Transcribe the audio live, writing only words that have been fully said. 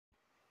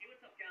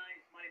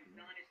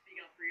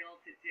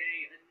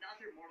today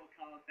another Mortal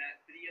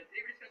Kombat video.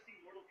 Today we're discussing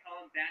Mortal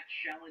Kombat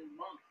Shaolin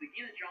Monks, the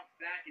game that dropped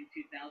back in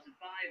 2005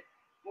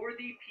 for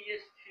the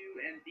PS2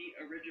 and the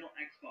original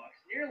Xbox.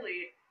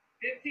 Nearly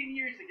 15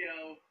 years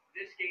ago,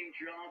 this game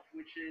dropped,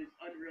 which is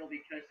unreal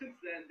because since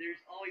then there's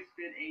always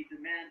been a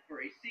demand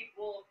for a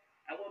sequel.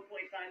 At one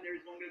point in time, there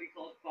was one movie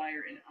called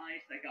Fire and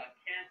Ice that got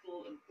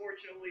canceled.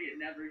 Unfortunately,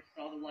 it never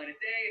saw the light of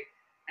day.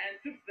 And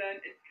since then,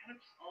 it's kind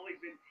of just always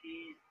been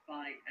teased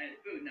by Ed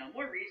Boon. Now,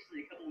 more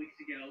recently, a couple weeks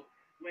ago,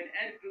 when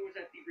Ed Boon was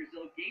at the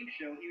Brazil Game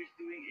Show, he was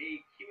doing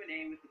a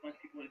Q&A with a bunch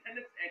of people in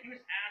attendance, and he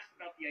was asked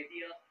about the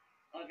idea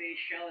of a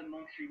Shaolin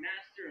Monks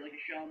remaster, like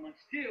a Shaolin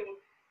Monks 2,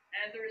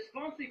 and the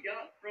response he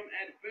got from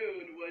Ed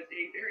Boon was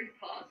a very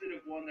positive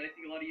one that I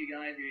think a lot of you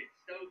guys are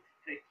stoked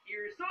to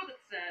hear. So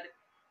that said,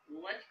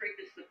 let's break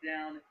this stuff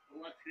down.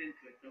 Let's get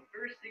into it. So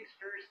first things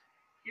first,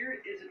 here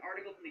is an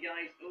article from the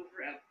guys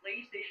over at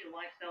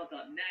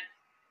PlayStationLifestyle.net.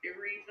 It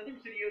reads, NetherRealm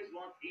Studios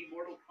wants a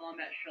Mortal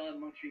Kombat Shaolin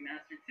Monks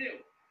Remastered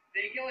 2.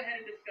 They go ahead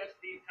and discuss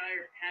the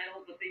entire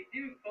panel, but they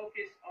do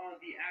focus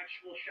on the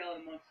actual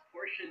Shaolin Monks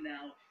portion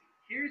now.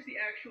 Here's the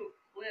actual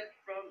clip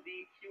from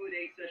the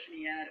Q&A session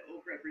he had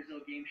over at Brazil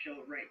Game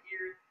Show right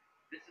here.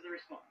 This is the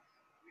response.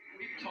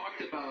 We've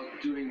talked about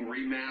doing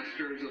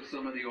remasters of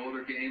some of the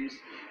older games.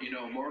 You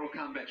know, Mortal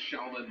Kombat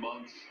Shaolin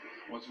Monks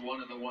was one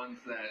of the ones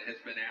that has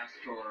been asked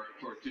for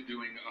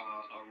doing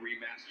a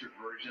remastered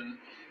version,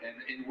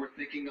 and we're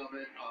thinking of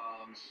it.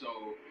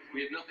 So we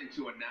have nothing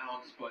to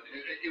announce, but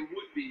it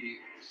would be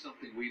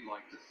something we'd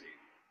like to see.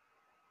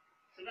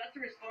 So that's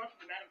the response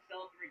from the man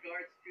himself in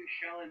regards to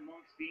Shaolin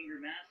Monks being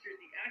remastered.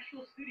 The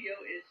actual studio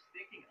is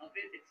thinking of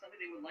it. It's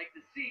something they would like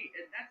to see,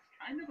 and that's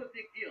kind of a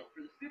big deal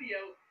for the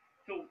studio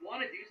to want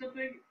to do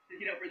something,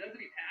 you know, for them to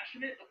be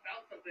passionate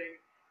about something.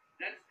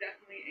 That's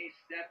definitely a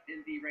step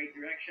in the right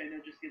direction. I know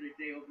just the other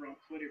day over on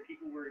Twitter,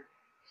 people were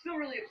still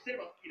really upset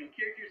about, you know,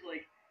 characters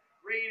like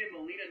Rain and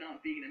Melina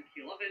not being in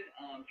MK11.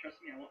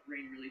 Trust me, I want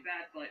Rain really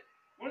bad, but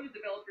one of the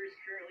developers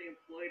currently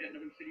employed at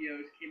NetherRealm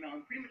Studios came out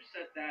and pretty much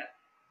said that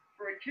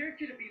for a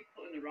character to be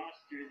put in the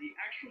roster, the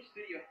actual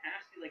studio has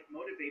to be, like,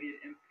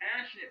 motivated and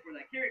passionate for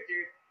that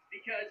character,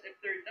 because if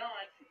they're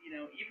not, you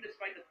know, even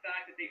despite the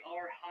fact that they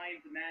are high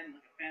in demand,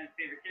 like a fan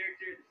favorite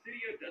character, the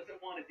studio doesn't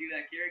want to do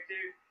that character.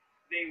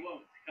 They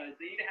won't, because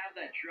they need to have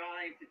that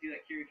drive to do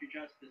that character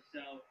justice.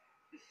 So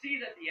to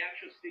see that the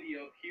actual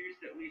studio appears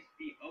to at least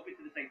be open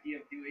to this idea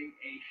of doing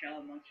a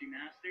Shaolin Monks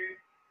remaster,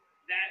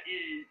 that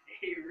is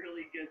a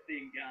really good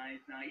thing,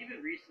 guys. Now, even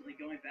recently,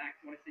 going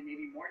back to, I want to say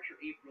maybe March or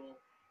April,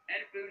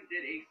 Ed Boon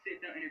did a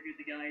sit-down interview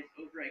with the guys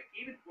over at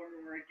Game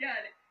Informer, where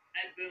again,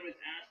 Ed Boon was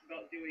asked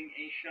about doing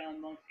a Shaolin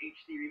Monks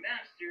HD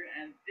remaster,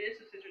 and this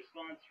is his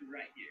response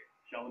right here.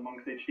 Shaolin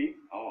Monks HD?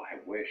 Oh,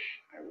 I wish.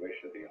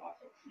 That'd be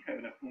awesome. You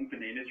have enough oomph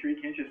in the industry.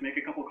 Can't you just make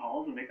a couple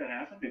calls and make that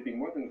happen? It'd be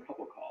more than a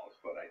couple calls,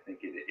 but I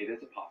think it is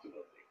a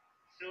possibility.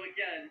 So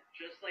again,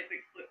 just like the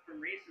clip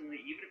from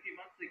recently, even a few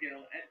months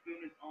ago, Ed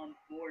Boon is on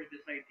board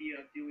this idea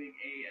of doing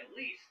at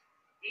least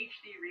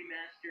HD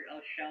remaster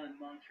of Shaolin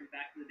Monks from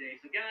back in the day.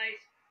 So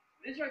guys,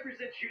 this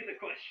represents you the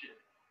question.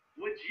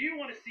 Would you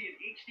want to see an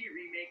HD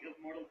remake of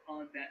Mortal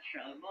Kombat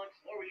Shaolin Monks,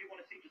 or would you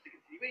want to see just a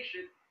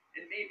continuation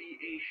and maybe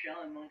a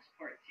Shaolin Monks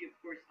Part 2? Of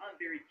course, I'm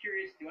very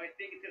curious. Do I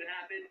think it's going to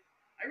happen?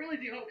 I really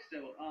do hope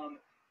so.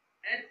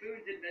 Ed Boon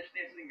did mention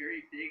they have something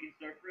very big in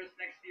store for us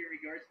next year in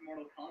regards to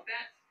Mortal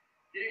Kombat.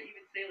 Didn't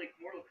even say, like,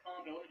 Mortal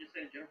Kombat. Let me just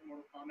say in general for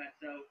Mortal Kombat.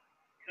 So,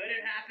 could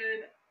it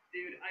happen?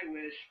 Dude, I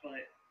wish,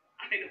 but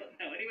I don't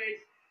know.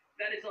 Anyways,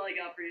 that is all I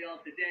got for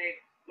y'all today.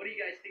 What do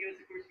you guys think of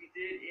this? Of course, if you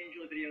did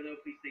enjoy the video, though,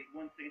 please take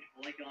 1 second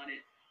to like on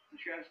it.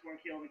 Subscribe for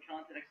more Shaolin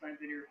content. Next time,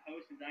 video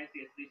host and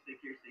Dynasty. Please take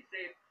care, stay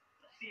safe.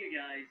 I'll see you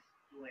guys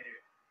later.